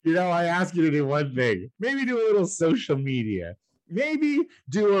I ask you to do one thing. Maybe do a little social media. Maybe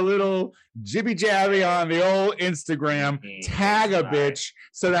do a little jibby jabby on the old Instagram, tag a bitch,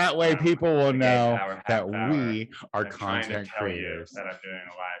 so that way people will know that we are content creators. That I'm doing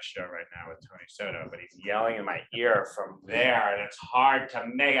a live show right now with Tony Soto, but he's yelling in my ear from there, and it's hard to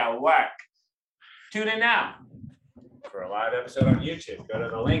make it work. Tune in now for a live episode on YouTube. Go to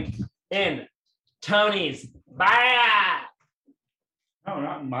the link in Tony's bio. No,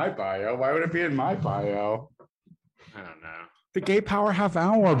 not in my bio. Why would it be in my bio? I don't know. The Gay Power Half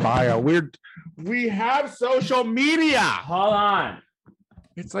Hour bio. We have social media. Hold on.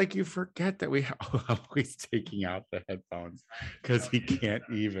 It's like you forget that we always taking out the headphones because he can't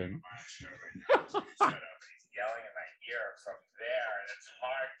even. He's yelling in my ear from there, and it's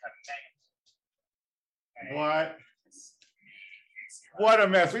hard to make. What a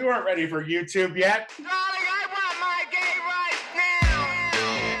mess. We weren't ready for YouTube yet. Darling, I want my gay rights now.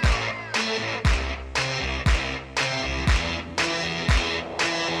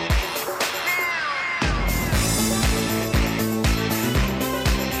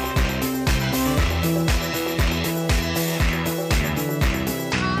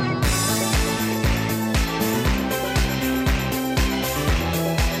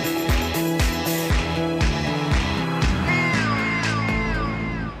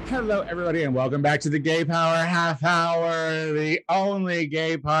 Hello, everybody, and welcome back to the Gay Power Half Hour, the only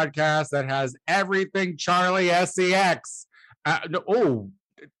gay podcast that has everything Charlie SCX.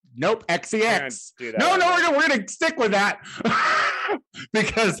 Nope, XCX. No, we're going to stick with that.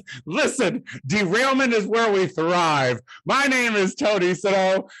 Because, listen, derailment is where we thrive. My name is Tony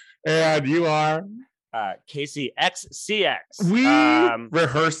Soto, and you are? Casey XCX. We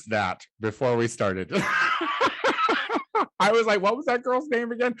rehearsed that before we started. I was like, what was that girl's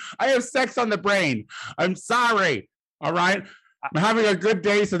name again? I have sex on the brain. I'm sorry. All right. I'm having a good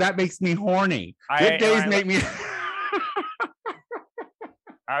day, so that makes me horny. Good days make me.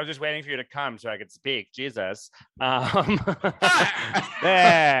 I was just waiting for you to come so I could speak. Jesus. There.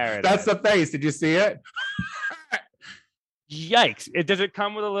 That's the face. Did you see it? Yikes. Does it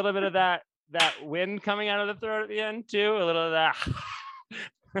come with a little bit of that wind coming out of the throat at the end, too? A little of that.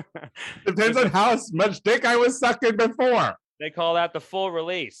 Depends on how much dick I was sucking before. They call that the full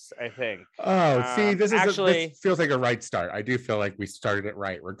release, I think. Oh, see, this feels like a right start. I do feel like we started it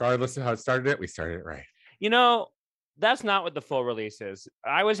right. Regardless of how it started, we started it right. You know, that's not what the full release is.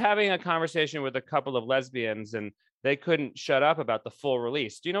 I was having a conversation with a couple of lesbians, and they couldn't shut up about the full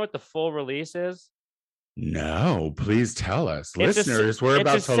release. Do you know what the full release is? No, please tell us. Listeners, we're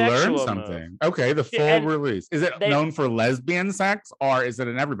about to learn something. Move. Okay, the full release. Is it known for lesbian sex, or is it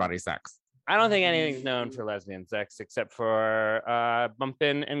an everybody sex? I don't think anything's known for lesbian sex except for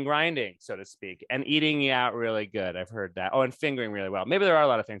bumping and grinding, so to speak, and eating you out really good. I've heard that. Oh, and fingering really well. Maybe there are a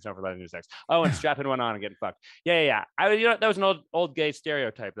lot of things known for lesbian sex. Oh, and strapping one on and getting fucked. Yeah. That was an old gay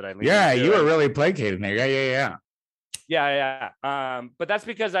stereotype that I leaned into. You were really placated there. Yeah. But that's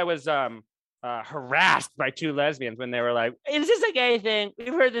because I was harassed by two lesbians when they were like, is this a gay thing?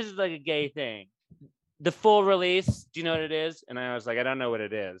 We've heard this is like a gay thing. The full release, do you know what it is? And I was like, I don't know what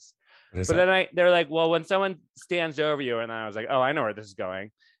it is. Then they're like, well, when someone stands over you, and I was like, oh, I know where this is going.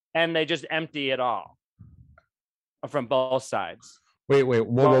 And they just empty it all from both sides. Whoa. Wait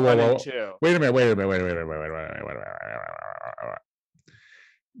a minute.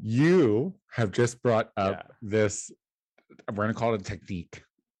 You have just brought up this, we're going to call it a technique.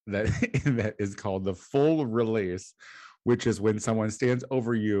 That is called the full release, which is when someone stands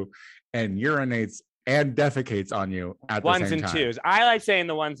over you and urinates and defecates on you at the same time. Ones and twos. I like saying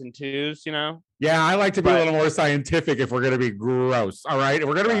the ones and twos, Yeah, I like to be a little more scientific if we're going to be gross, all right? If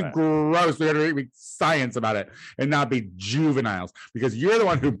we're going to be gross, we're going to be science about it and not be juveniles, because you're the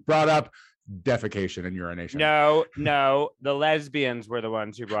one who brought up defecation and urination. No, the lesbians were the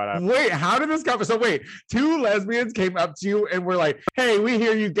ones who brought up. Wait, how did this come? So wait, two lesbians came up to you and were like, hey, we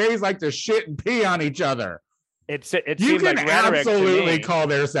hear you gays like to shit and pee on each other. You can like absolutely call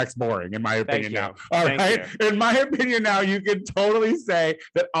their sex boring, in my opinion. Now, all right. In my opinion, now you can totally say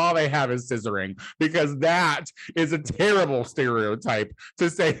that all they have is scissoring, because that is a terrible stereotype to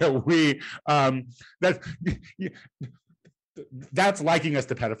say that we that's liking us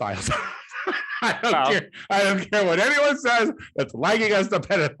to pedophiles. I don't care what anyone says. That's liking us to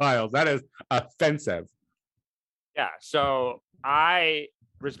pedophiles. That is offensive. Yeah. So I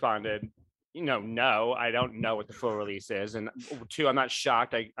responded, no, I don't know what the full release is, and two, I'm not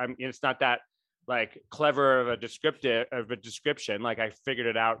shocked. I'm. It's not that like clever of a description. Like I figured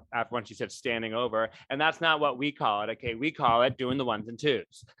it out after once you said standing over, and that's not what we call it. Okay, we call it doing the ones and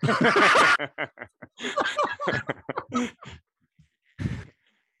twos.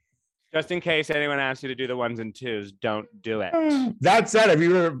 Just in case anyone asks you to do the ones and twos, don't do it. That said, have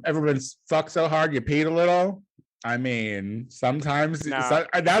you ever been fucked so hard you peed a little? I mean, sometimes that's what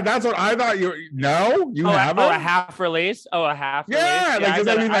I thought you. No, you haven't. Oh, a half release. A half release. Yeah, because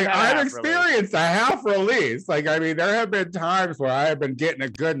I've experienced a half release. Like, I mean, there have been times where I have been getting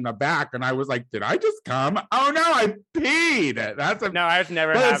it good in the back, and I was like, "Did I just come? Oh no, I peed." No, I've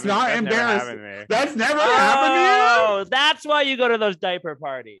never. But it's not embarrassing. That's never happened to you. Oh, that's why you go to those diaper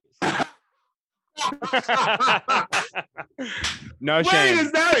parties. No shame. Wait,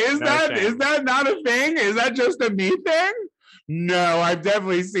 is that not a thing? Is that just a me thing? No, I've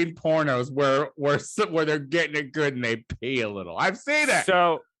definitely seen pornos where they're getting it good and they pee a little. I've seen it.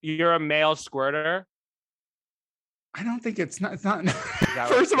 So you're a male squirter? I don't think it's not.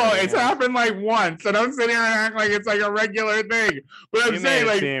 First of all, it's happened like once, so don't sit here and act like it's like a regular thing. But I'm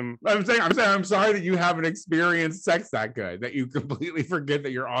saying, I'm sorry that you haven't experienced sex that good, that you completely forget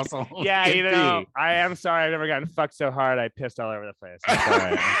that you're also. Yeah, I am sorry. I've never gotten fucked so hard I pissed all over the place.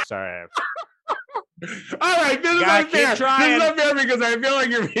 I'm sorry. All right, this is unfair. This is unfair because I feel like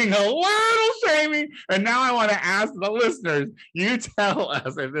you're being a little shaming, and now I want to ask the listeners. You tell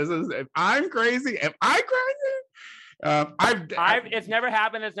us if I'm crazy. Am I crazy? It's never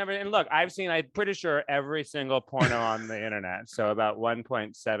happened. And look, I'm pretty sure every single porno on the internet. So about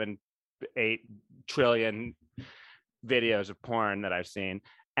 1.78 trillion videos of porn that I've seen,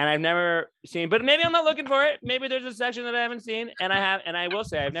 and I've never seen, but maybe I'm not looking for it. Maybe there's a section that I haven't seen, and I will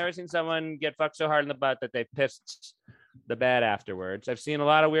say I've never seen someone get fucked so hard in the butt that they pissed the bed afterwards. I've seen a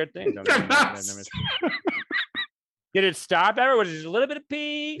lot of weird things. Did it stop ever? Was it just a little bit of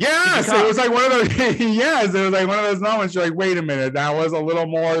pee? Yes, it was like one of those. Yes, it was like one of those moments. You're like, wait a minute, that was a little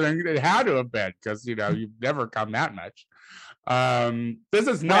more than it had to have been, because you've never come that much. This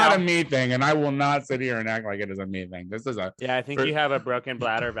is not a me thing, and I will not sit here and act like it is a me thing. This is a I think you have a broken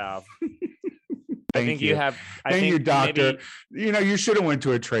bladder valve. Thank you, doctor. Maybe... you should have went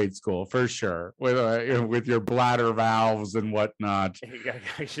to a trade school for sure with your bladder valves and whatnot.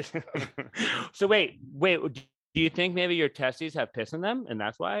 So wait. Do you think maybe your testes have piss in them, and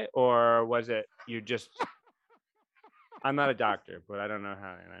that's why, or was it you just? I'm not a doctor, but I don't know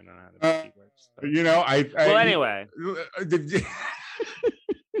how. And I don't know how the pee works. But... anyway.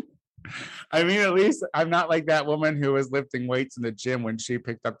 I mean, at least I'm not like that woman who was lifting weights in the gym when she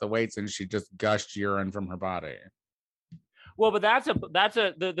picked up the weights and she just gushed urine from her body. Well, but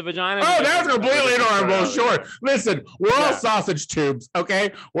the vagina. Oh, that's completely normal. Sure. Listen, we're all sausage tubes,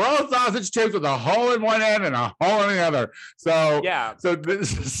 okay? We're all sausage tubes with a hole in one end and a hole in the other. So yeah. So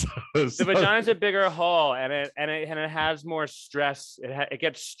the vagina's a bigger hole, and it has more stress. It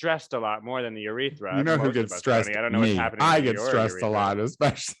gets stressed a lot more than the urethra. You know who gets stressed? I don't know what's happening. I get stressed urethra. A lot,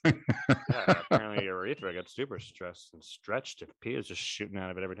 especially. Apparently, your urethra gets super stressed and stretched if pee is just shooting out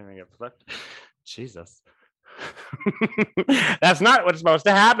of it every time you get flicked. Jesus. That's not what's supposed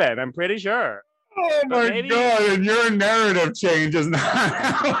to happen. I'm pretty sure. Oh my God! And your narrative change is not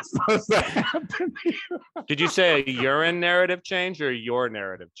how it's supposed to happen. Did you say a urine narrative change or your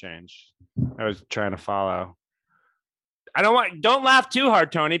narrative change? I was trying to follow. Don't laugh too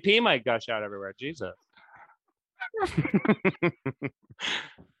hard, Tony. Pee might gush out everywhere. Jesus.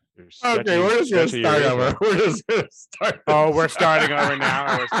 Okay, we're just gonna start over. We're starting over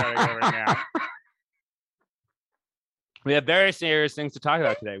now. We have very serious things to talk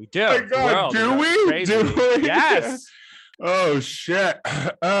about today. We do. Oh my God, do we? Yes. Oh shit.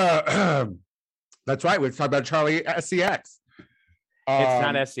 That's right. We're talking about Charlie SCX. It's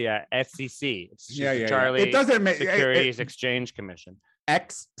not SCX. SCC. It's Charlie. It doesn't make Securities Exchange Commission.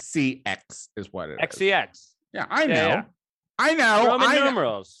 XCX is what it is. XCX. Yeah, I know. Yeah. I know. Roman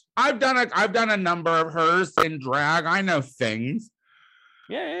numerals. I've done a number of hers in drag. I know things.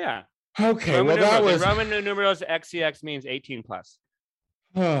 Yeah. Okay, that was Roman numerals. XCX means 18 plus.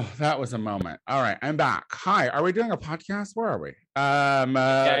 Oh, that was a moment. All right, I'm back. Hi, are we doing a podcast? Where are we? Yeah.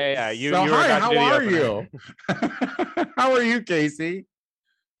 Hi, how are you? How are you, Casey?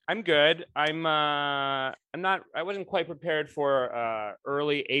 I'm good. I wasn't quite prepared for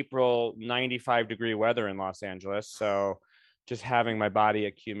early April 95-degree weather in Los Angeles, so just having my body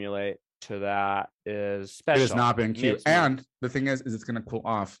accumulate to that is special. It has not been cute. And the thing is it's going to cool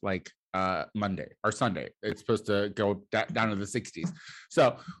off like Monday or Sunday. It's supposed to go down to the 60s.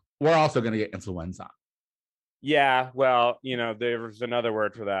 So we're also going to get influenza. Yeah, well, there's another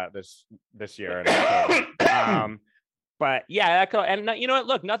word for that this year. But yeah, and you know what?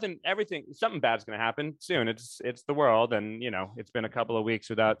 Look, something bad's going to happen soon. It's the world, and it's been a couple of weeks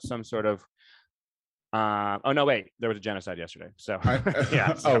without some sort of Oh no, wait, there was a genocide yesterday. So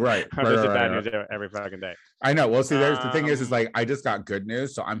yeah. So, right. There's bad news every fucking day. I know. Well, see, there's the thing is like I just got good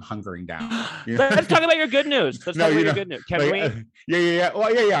news, so I'm hunkering down. Let's talk about your good news. Let's talk about your good news. Can we? Yeah.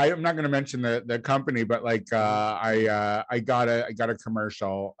 Well, yeah. I'm not going to mention the company, but like I got a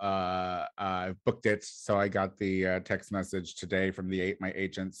commercial. I booked it, so I got the text message today from my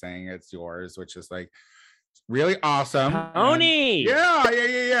agent saying it's yours, which is like really awesome. Tony.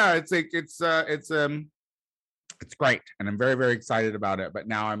 Yeah. It's like it's great, and I'm very, very excited about it. But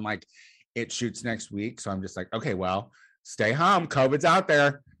now I'm like, it shoots next week, so I'm just like, okay, well, stay home. COVID's out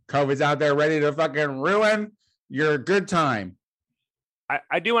there, ready to fucking ruin your good time.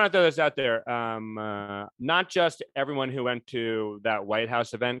 I do want to throw this out there. Not just everyone who went to that White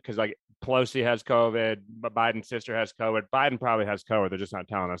House event, because like Pelosi has COVID, but Biden's sister has COVID. Biden probably has COVID. They're just not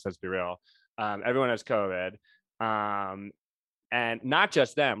telling us. Let's be real. Everyone has COVID. And not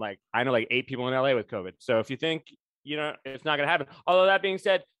just them. Like I know like 8 people in LA with COVID. So if you think, it's not going to happen. Although that being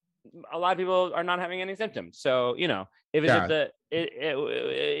said, a lot of people are not having any symptoms. So, if it's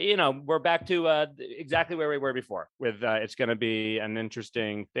we're back to exactly where we were before with it's going to be an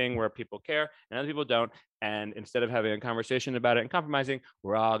interesting thing where people care and other people don't. And instead of having a conversation about it and compromising,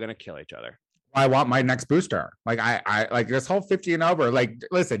 we're all going to kill each other. I want my next booster. Like I like this whole 50 and over. Like,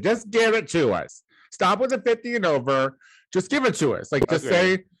 listen, just give it to us. Stop with the 50 and over. Just give it to us. Like, just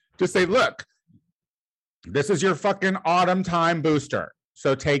say, look, this is your fucking autumn time booster.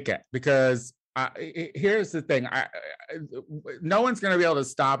 So take it, because here's the thing. No one's going to be able to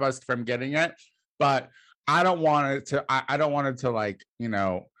stop us from getting it, but I don't want it to, I don't want it to like,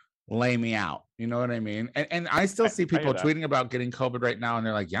 lay me out. You know what I mean? And I still see people tweeting about getting COVID right now. And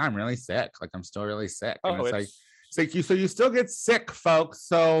they're like, yeah, I'm really sick. Like, I'm still really sick. And it's like you still get sick, folks.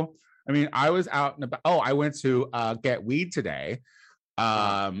 So, I mean, I was out and about. Oh, I went to get weed today.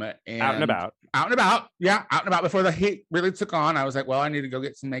 And out and about. Yeah, out and about before the heat really took on. I was like, well, I need to go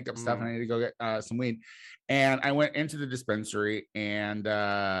get some makeup stuff and I need to go get some weed. And I went into the dispensary and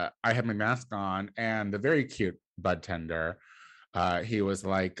I had my mask on, and the very cute bud tender, he was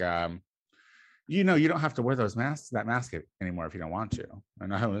like, you don't have to wear that mask anymore if you don't want to.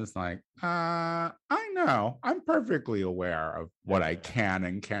 And I was like, I know, I'm perfectly aware of what I can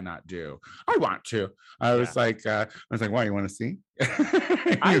and cannot do. I want to. I was like, why, you want to see?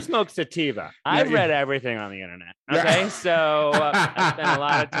 I smoke sativa. I've read everything on the internet. Okay. So I spent a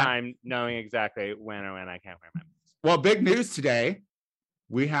lot of time knowing exactly when or when I can't wear my mask. Well, big news today.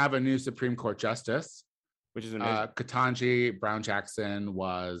 We have a new Supreme Court justice, which is amazing. Ketanji Brown Jackson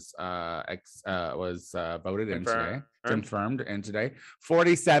was voted in today, confirmed in today,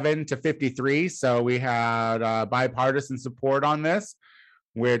 47-53. So we had bipartisan support on this,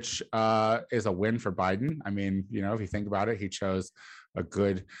 which is a win for Biden. I mean, if you think about it, he chose a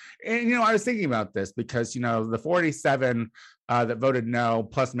good. And I was thinking about this because the 47 that voted no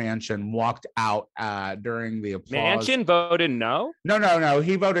plus Manchin walked out during the applause. Manchin voted no? No.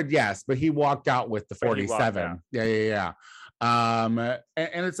 He voted yes, but he walked out with the 47. Yeah. And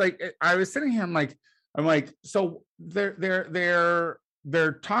it's like I was sitting here. I'm like, so they're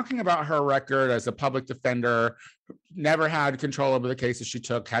talking about her record as a public defender, never had control over the cases she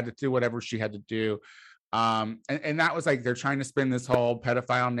took, had to do whatever she had to do. And that was like, they're trying to spin this whole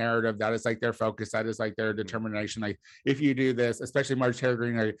pedophile narrative. That is like their focus. That is like their determination. Like, if you do this, especially Marjorie Taylor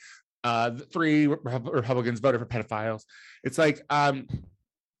Greene, like 3 Republicans voted for pedophiles. It's like,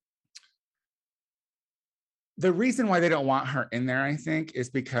 the reason why they don't want her in there, I think, is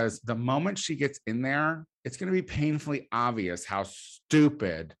because the moment she gets in there, it's going to be painfully obvious how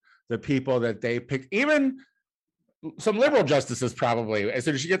stupid the people that they pick, even some liberal justices probably, as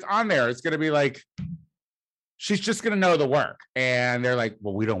soon as she gets on there, it's going to be like, she's just going to know the work. And they're like,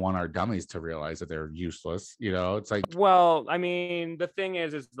 well, we don't want our dummies to realize that they're useless. It's like, well, I mean, the thing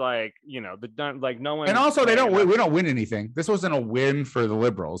is like, no one. And also we don't win anything. This wasn't a win for the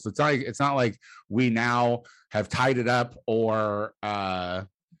liberals. It's not like we now have tied it up or, on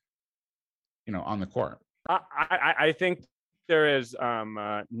the court. I think there is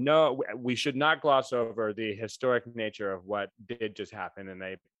we should not gloss over the historic nature of what did just happen, and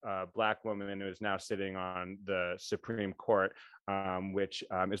a Black woman who is now sitting on the Supreme Court, which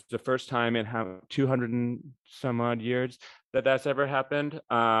is the first time in 200 and some odd years that's ever happened,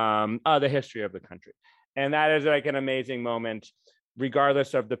 the history of the country. And that is like an amazing moment,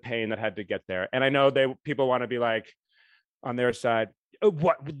 regardless of the pain that had to get there. And I know people want to be like on their side,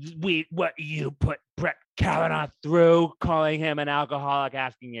 what you put Brett Kavanaugh through, calling him an alcoholic,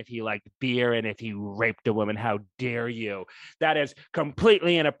 asking if he liked beer and if he raped a woman. How dare you? That is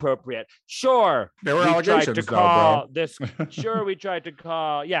completely inappropriate. Sure, there were allegations to call this. Sure, we tried to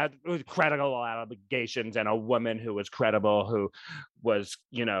call. Yeah, it was credible allegations, and a woman who was credible, who was,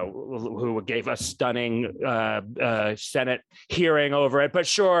 who gave a stunning Senate hearing over it. But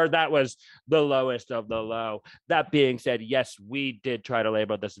sure, that was the lowest of the low. That being said, yes, we did try to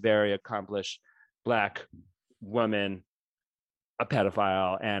label this very accomplished Black woman a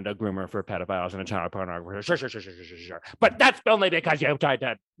pedophile and a groomer for pedophiles and a child pornographer. Sure. But that's only because you tried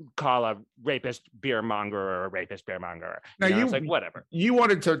to call a rapist beer monger or a rapist beer monger. Now, it's like, whatever. You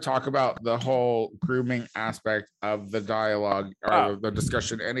wanted to talk about the whole grooming aspect of the dialogue or the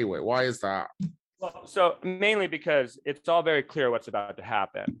discussion anyway. Why is that? Well, so mainly because it's all very clear what's about to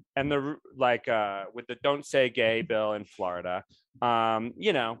happen. And with the Don't Say Gay bill in Florida,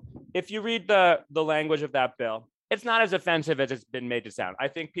 if you read the language of that bill, it's not as offensive as it's been made to sound. I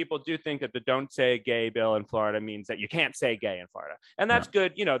think people do think that the Don't Say Gay bill in Florida means that you can't say gay in Florida. And that's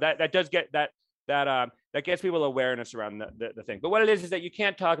good. That does get that gets people awareness around the thing. But what it is that you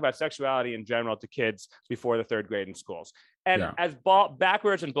can't talk about sexuality in general to kids before the third grade in schools. And as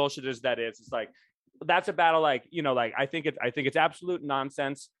backwards and bullshit as that is, it's like, that's a battle. I think it's absolute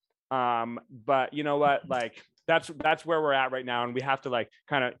nonsense. But you know what? That's where we're at right now, and we have to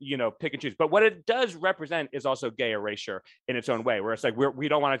kind of pick and choose. But what it does represent is also gay erasure in its own way, where it's like we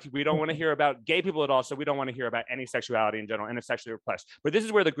don't want to hear about gay people at all, so we don't want to hear about any sexuality in general, and it's sexually repressed. But this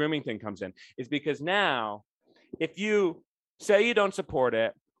is where the grooming thing comes in, is because now, if you say you don't support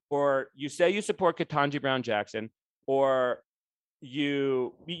it, or you say you support Ketanji Brown Jackson, or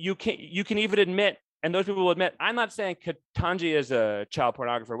you can even admit. And those people will admit, I'm not saying Ketanji is a child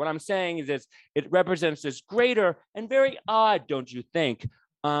pornographer. What I'm saying is it represents this greater and very odd, don't you think,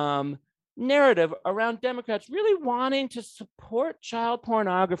 narrative around Democrats really wanting to support child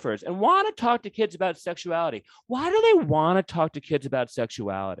pornographers and want to talk to kids about sexuality. Why do they want to talk to kids about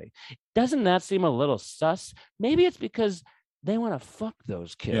sexuality? Doesn't that seem a little sus? Maybe it's because they want to fuck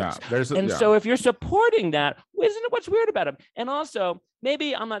those kids. So if you're supporting that, isn't it what's weird about them? And also,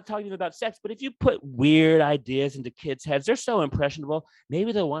 maybe I'm not talking about sex, but if you put weird ideas into kids' heads, they're so impressionable,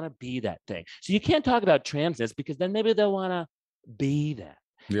 maybe they'll want to be that thing. So you can't talk about transness, because then maybe they'll want to be that.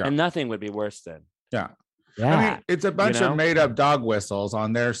 Yeah. And nothing would be worse than. Yeah. I mean, it's a bunch of made up dog whistles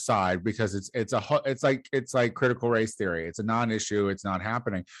on their side, because it's like critical race theory. It's a non-issue. It's not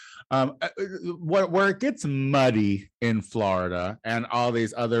happening. Where it gets muddy in Florida and all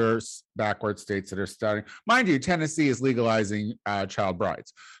these other backward states that are starting, mind you, Tennessee is legalizing child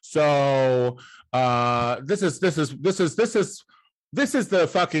brides. So this is the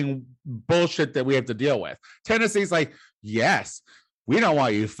fucking bullshit that we have to deal with. Tennessee's like, yes, we don't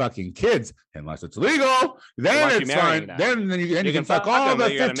want you fucking kids unless it's legal. Then it's fine. Then you can fuck all the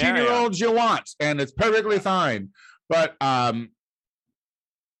 15-year-olds you want, and it's perfectly fine. But I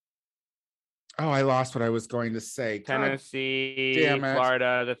lost what I was going to say. Tennessee,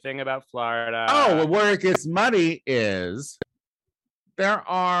 Florida. The thing about Florida. Where it gets muddy is there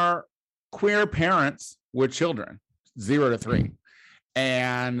are queer parents with children, 0 to 3.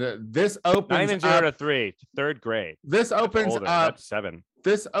 And this opens not even 0 to 3, third grade. This opens up. That's 7.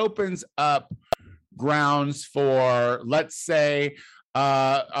 This opens up grounds for, let's say,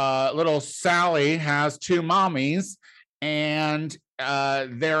 little Sally has 2 mommies, and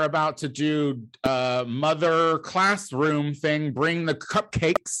they're about to do mother classroom thing. Bring the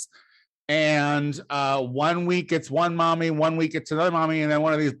cupcakes. And 1 week it's one mommy, 1 week it's another mommy, and then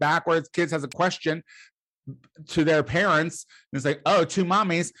one of these backwards kids has a question to their parents, and it's like, 2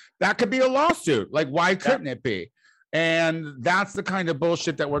 mommies, that could be a lawsuit. Like, why couldn't it be? And that's the kind of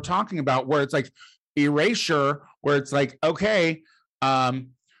bullshit that we're talking about, where it's like erasure, where it's like, okay,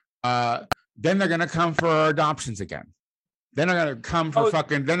 then they're gonna come for adoptions again. Then they're gonna come for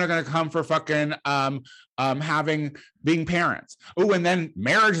being parents. Oh, and then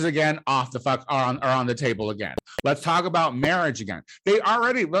marriages again are on the table again. Let's talk about marriage again.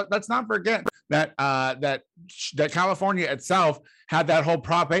 Let's not forget that that California itself had that whole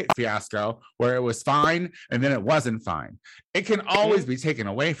Prop 8 fiasco, where it was fine and then it wasn't fine. It can always be taken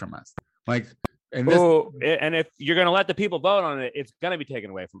away from us. And if you're going to let the people vote on it, it's going to be taken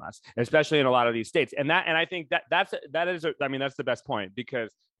away from us, especially in a lot of these states. And I think that's the best point,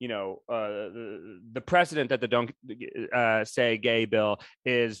 because the precedent that the Don't Say Gay bill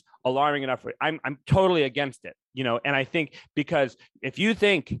is alarming enough. I'm totally against it. And I think, because if you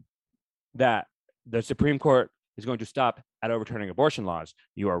think that the Supreme Court is going to stop at overturning abortion laws,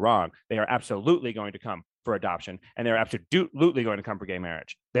 you are wrong. They are absolutely going to come for adoption, and they're absolutely going to come for gay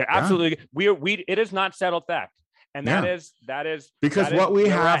marriage. They're absolutely it is not settled fact, and that is because that what is we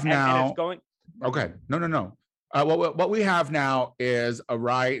have now. and it's going. Okay, no. What we have now is a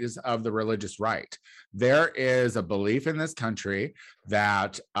right of the religious right. There is a belief in this country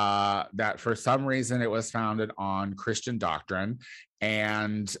that that for some reason it was founded on Christian doctrine,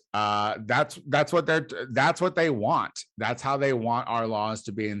 and that's what they want. That's how they want our laws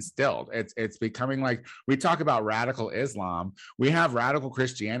to be instilled. It's becoming like, we talk about radical Islam. We have radical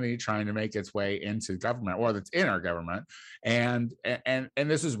Christianity trying to make its way into government, or that's in our government, and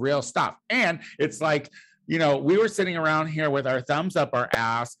this is real stuff. And it's like, you know, we were sitting around here with our thumbs up our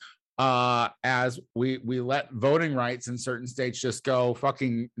ass as we let voting rights in certain states just go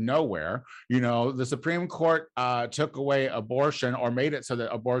fucking nowhere. You know, the Supreme Court took away abortion, or made it so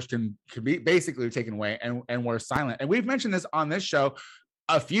that abortion could be basically taken away, and we're silent. And we've mentioned this on this show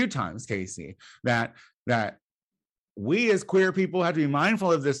a few times, Casey, that we as queer people have to be mindful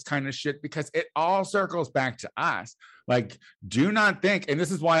of this kind of shit, because it all circles back to us. Like, do not think, and this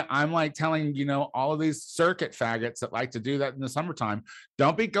is why I'm like telling, you know, all of these circuit faggots that like to do that in the summertime,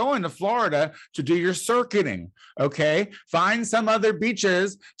 don't be going to Florida to do your circuiting, okay? Find some other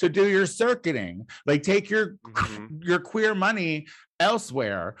beaches to do your circuiting. Like, take your queer money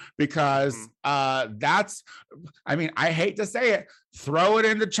elsewhere, because that's, I mean, I hate to say it, throw it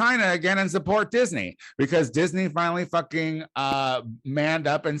into China again and support Disney, because Disney finally fucking manned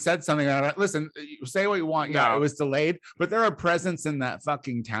up and said something about it. Listen, say what you want. Yeah, it was delayed, but they're a presence in that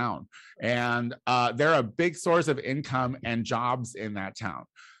fucking town, and they're a big source of income and jobs in that town.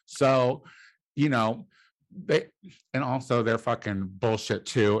 So, you know, and also they're fucking bullshit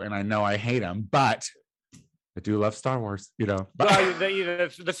too, and I know I hate them, but I do love Star Wars, you know. But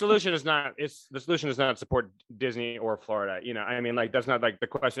the solution is not support Disney or Florida. You know, I mean, like, that's not like the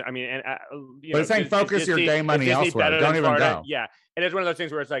question. I mean, and but it's saying focus your gay money elsewhere. Don't even go. Yeah, and it's one of those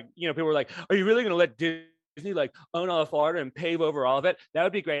things where it's like, you know, people were like, "Are you really going to let Disney like own all of Florida and pave over all of it?" That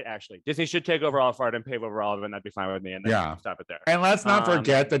would be great, actually. Disney should take over all of Florida and pave over all of it, and that'd be fine with me. And then stop it there. And let's not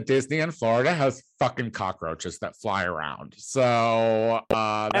forget that Disney in Florida has fucking cockroaches that fly around. So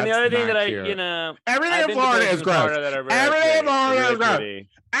that's, and the other thing that cute. everything in Florida is gross. Everything in Florida is gross.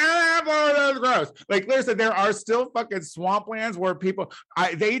 Everything in Florida is gross. Like, listen, there are still fucking swamplands where people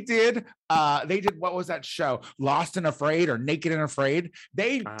they did what was that show? Lost and Afraid, or Naked and Afraid.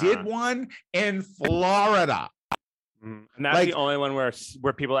 They did one in Florida. And that's like, the only one where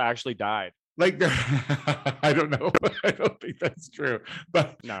people actually died. Like, I don't know. I don't think that's true.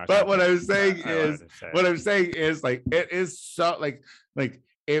 But what I'm saying is like, it is so like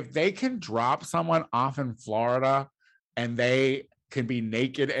if they can drop someone off in Florida and they can be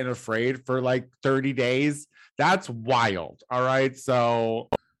naked and afraid for like 30 days, that's wild. All right. So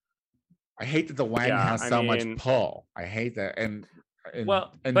I hate that the wagon has so much pull. I hate that. And Ron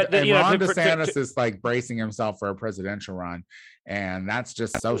DeSantis is like bracing himself for a presidential run, and that's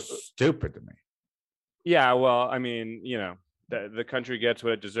just so stupid to me. Yeah, well, I mean, you know, the country gets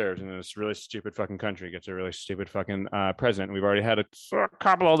what it deserves, and this really stupid fucking country gets a really stupid fucking president. We've already had a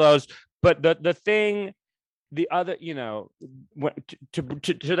couple of those, but the other, you know,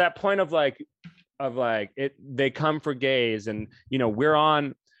 to that point of like it, they come for gays, and you know,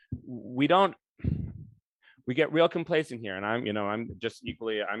 we get real complacent here, and I'm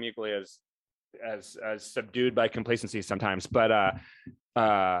equally as subdued by complacency sometimes, but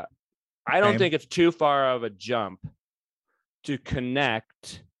I don't think it's too far of a jump to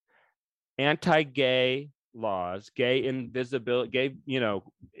connect anti-gay laws,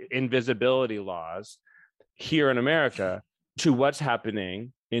 invisibility laws here in America to what's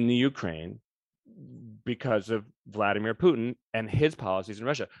happening in the Ukraine because of Vladimir Putin and his policies in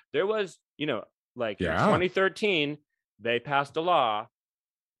Russia. There was, you know, like in 2013, they passed a law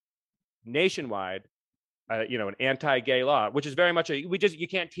nationwide, you know, an anti-gay law, which is very much you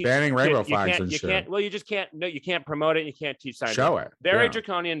can't teach banning rainbow flags and shit. You can't promote it. You can't teach science. Show it. Very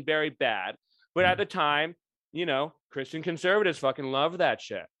draconian, very bad. But at the time, you know, Christian conservatives fucking love that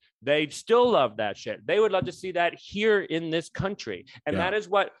shit. They still love that shit. They would love to see that here in this country. And that is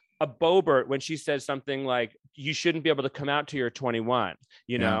what a Boebert, when she says something like, you shouldn't be able to come out till you're 21,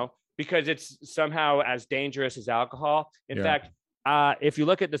 you know, because it's somehow as dangerous as alcohol. In fact, if you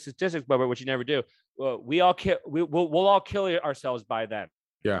look at the statistics, Boebert, which you never do, we'll all kill ourselves by then.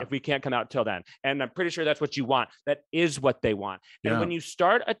 If we can't come out till then. And I'm pretty sure that's what you want. That is what they want. And when you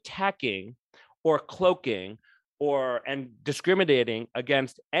start attacking or cloaking and discriminating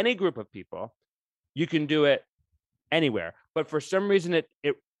against any group of people, you can do it anywhere. But for some reason,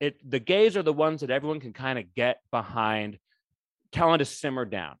 the gays are the ones that everyone can kind of get behind, telling to simmer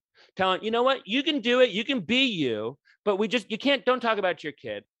down. telling, you know what, you can do it, you can be you, but don't talk about your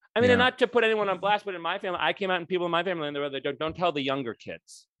kid. I mean, and not to put anyone on blast, but in my family, I came out and people in my family, and they were like, don't tell the younger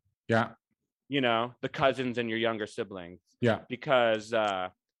kids. Yeah. The cousins and your younger siblings. Yeah. Because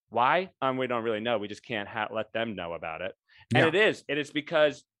why? We don't really know. We just can't let them know about it. And it is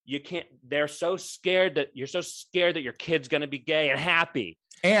because you can't, you're so scared that your kid's going to be gay and happy.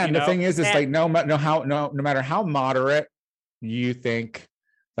 And the thing is like, no matter how moderate you think,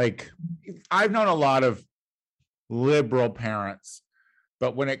 like, I've known a lot of liberal parents,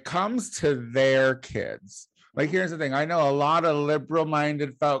 but when it comes to their kids, like, here's the thing. I know a lot of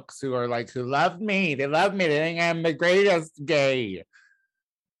liberal-minded folks who are like, who love me. They love me. They think I'm the greatest gay.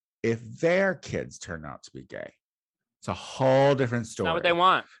 If their kids turn out to be gay, it's a whole different story. Not what they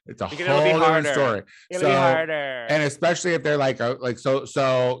want. It's a whole different story. It'll be harder. And especially if they're like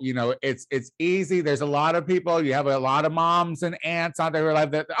it's easy. There's a lot of people. You have a lot of moms and aunts out there who are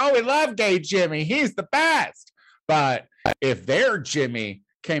like, oh, we love gay Jimmy. He's the best. But if their Jimmy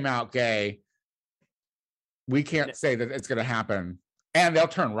came out gay, we can't say that it's going to happen, and they'll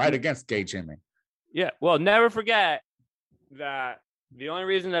turn right against gay Jimmy. Yeah. Well, never forget that the only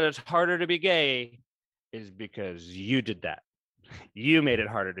reason that it's harder to be gay is because you did that. You made it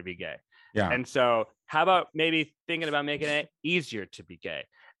harder to be gay. Yeah. And so how about maybe thinking about making it easier to be gay?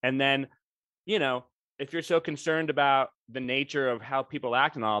 And then, if you're so concerned about the nature of how people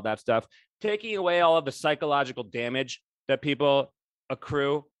act and all that stuff, taking away all of the psychological damage that people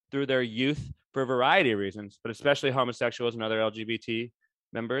accrue through their youth for a variety of reasons, but especially homosexuals and other LGBT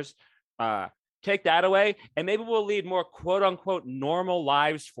members, take that away, and maybe we'll lead more quote unquote normal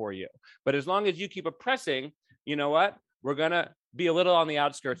lives for you. But as long as you keep oppressing, you know what? We're going to be a little on the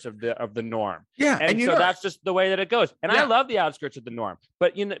outskirts of the norm. Yeah. And so that's just the way that it goes. And I love the outskirts of the norm,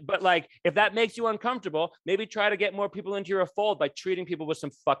 but like, if that makes you uncomfortable, maybe try to get more people into your fold by treating people with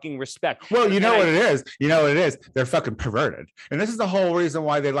some fucking respect. Well, what it is? You know what it is? They're fucking perverted. And this is the whole reason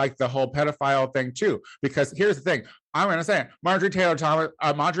why they like the whole pedophile thing too. Because here's the thing. I'm going to say it. Marjorie Taylor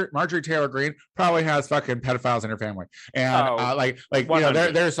Greene probably has fucking pedophiles in her family. And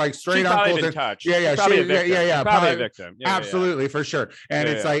there's like straight uncles. Yeah. Probably a victim. Absolutely. For sure. And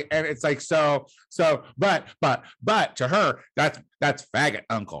it's like, so, but to her, that's faggot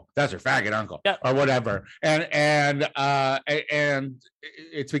uncle. That's her faggot uncle or whatever. And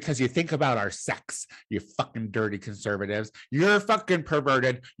it's because you think about our sex, you fucking dirty conservatives. You're fucking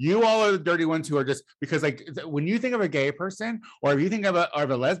perverted. You all are the dirty ones who are just, because like when you think of a gay person, or if you think of a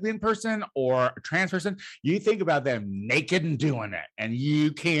lesbian person or a trans person, you think about them naked and doing it, and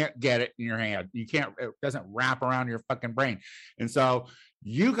you can't get it in your hand. It doesn't wrap around your fucking brain. And so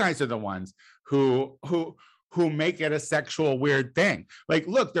you guys are the ones who make it a sexual weird thing. Like,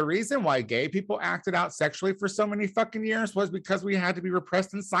 look, the reason why gay people acted out sexually for so many fucking years was because we had to be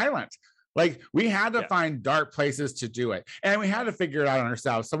repressed and silent. Like, we had to find dark places to do it, and we had to figure it out on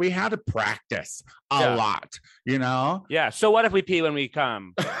ourselves. So we had to practice a lot, Yeah. So what if we pee when we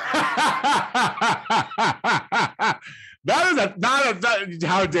come? That is not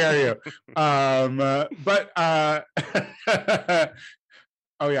how dare you? But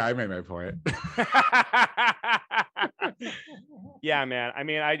oh yeah, I made my point. Yeah, man. I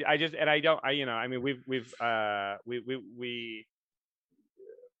mean,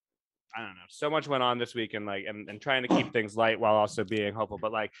 I don't know. So much went on this week, and trying to keep things light while also being hopeful.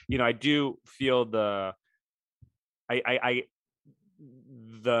 But I do feel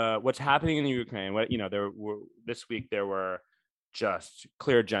what's happening in the Ukraine. This week there were just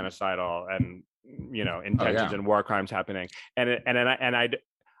clear genocidal and intentions and war crimes happening,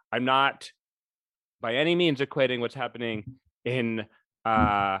 I'm not by any means equating what's happening in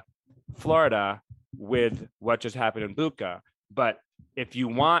Florida with what just happened in Bucha. But if you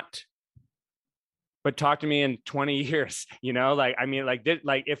want, talk to me in 20 years,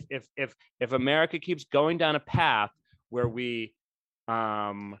 if America keeps going down a path where we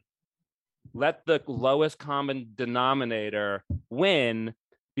let the lowest common denominator win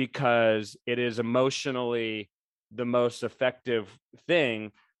because it is emotionally the most effective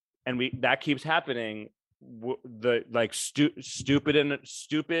thing, and that keeps happening, stupid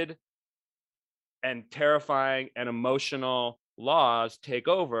and terrifying and emotional laws take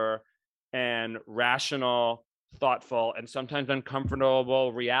over, and rational, thoughtful, and sometimes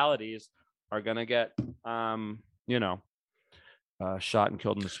uncomfortable realities are gonna get shot and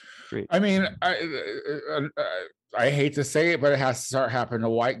killed in the street. I mean, I hate to say it, but it has to start happening to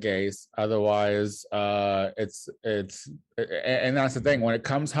white gays. Otherwise, it's and that's the thing. When it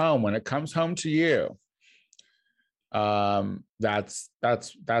comes home to you, that's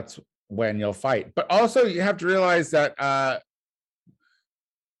when you'll fight. But also, you have to realize that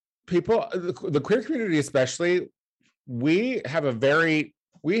people, the queer community especially, we have a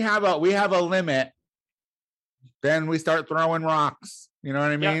limit. Then we start throwing rocks. You know what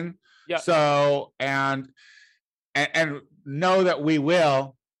I mean? Yeah. So and know that we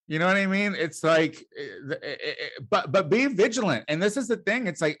will. You know what I mean? It's like, but be vigilant. And this is the thing.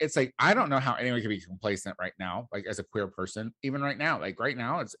 It's like I don't know how anyone can be complacent right now. Like as a queer person, even right now,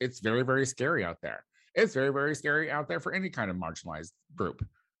 it's very, very scary out there. It's very, very scary out there for any kind of marginalized group.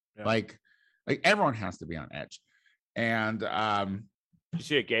 Yeah. Like everyone has to be on edge. And you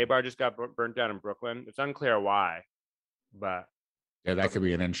see a gay bar just got burnt down in Brooklyn. It's unclear why, but yeah, that could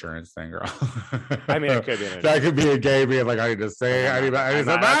be an insurance thing, girl. I mean, it could be. That could be a gay being like, I need to say. That's why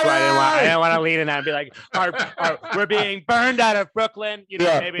I didn't want to lead in that and be like, we're being burned out of Brooklyn. You know,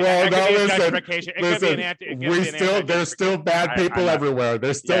 yeah, maybe well, that could be a justification. It could be an there's still bad people everywhere.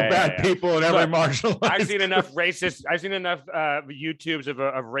 There's still bad people in every marginalized. I've seen enough YouTubes of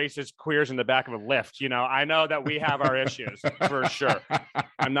racist queers in the back of a lift. You know, I know that we have our issues for sure.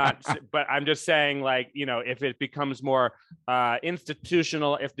 But I'm just saying, like, you know, if it becomes more institutional,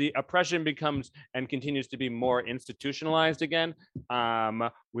 if the oppression becomes and continues to be more institutionalized again,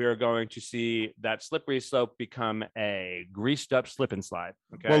 we are going to see that slippery slope become a greased up slip and slide.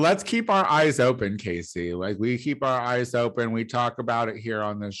 Okay. Well, let's keep our eyes open, Casey. Like, we keep our eyes open. We talk about it here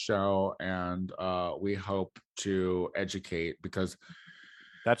on this show, and we hope to educate, because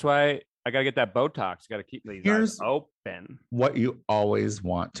that's why I gotta get that Botox. Got to keep these eyes open. What you always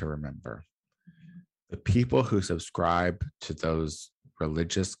want to remember: the people who subscribe to those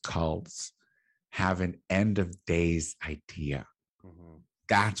religious cults have an end of days idea. Mm-hmm.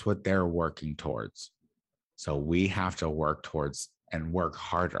 That's what they're working towards. So we have to work towards and work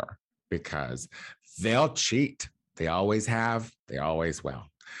harder, because they'll cheat. They always have. They always will.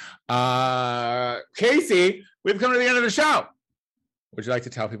 Casey, we've come to the end of the show. Would you like to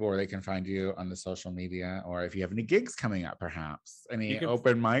tell people where they can find you on the social media, or if you have any gigs coming up, perhaps any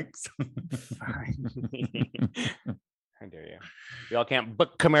open mics? How dare you? We all can't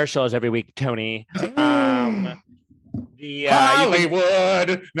book commercials every week, Tony.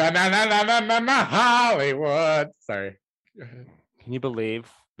 Hollywood, Hollywood. Sorry. Can you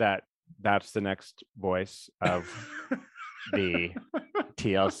believe that that's the next voice of the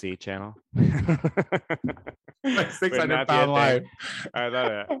TLC channel? Like 600 pound life. I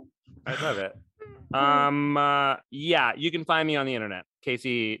love it. Yeah, you can find me on the internet,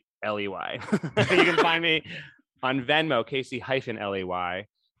 Casey Ley. You can find me on Venmo, Casey-Ley.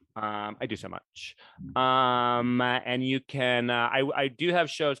 I do so much. And you can, I do have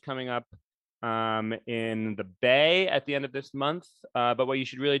shows coming up in the Bay at the end of this month. But what you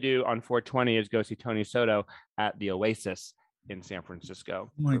should really do on 420 is go see Tony Soto at the Oasis in San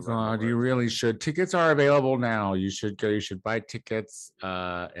Francisco. Oh my God, you really should. Tickets are available now. You should go. You should buy tickets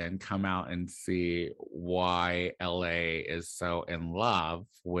and come out and see why LA is so in love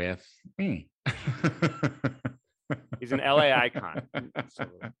with me. He's an LA icon, but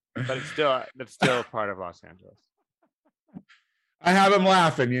that's still part of Los Angeles. I have him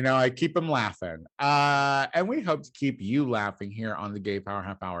laughing, you know, I keep him laughing. And we hope to keep you laughing here on the Gay Power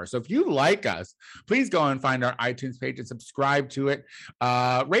Half Hour. So if you like us, please go and find our iTunes page and subscribe to it.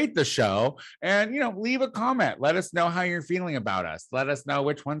 Rate the show and, you know, leave a comment. Let us know how you're feeling about us. Let us know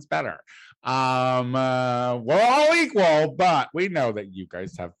which one's better. We're all equal, but we know that you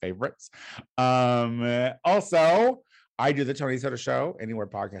guys have favorites. Also, I do the Tony Soto Show anywhere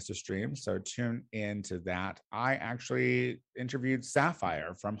podcasts are streamed, so tune into that. I actually interviewed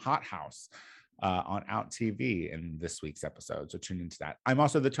Sapphire from Hot House on Out TV in this week's episode, so tune into that. I'm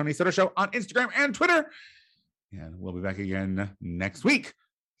also the Tony Soto Show on Instagram and Twitter, and we'll be back again next week.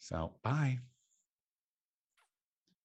 So bye.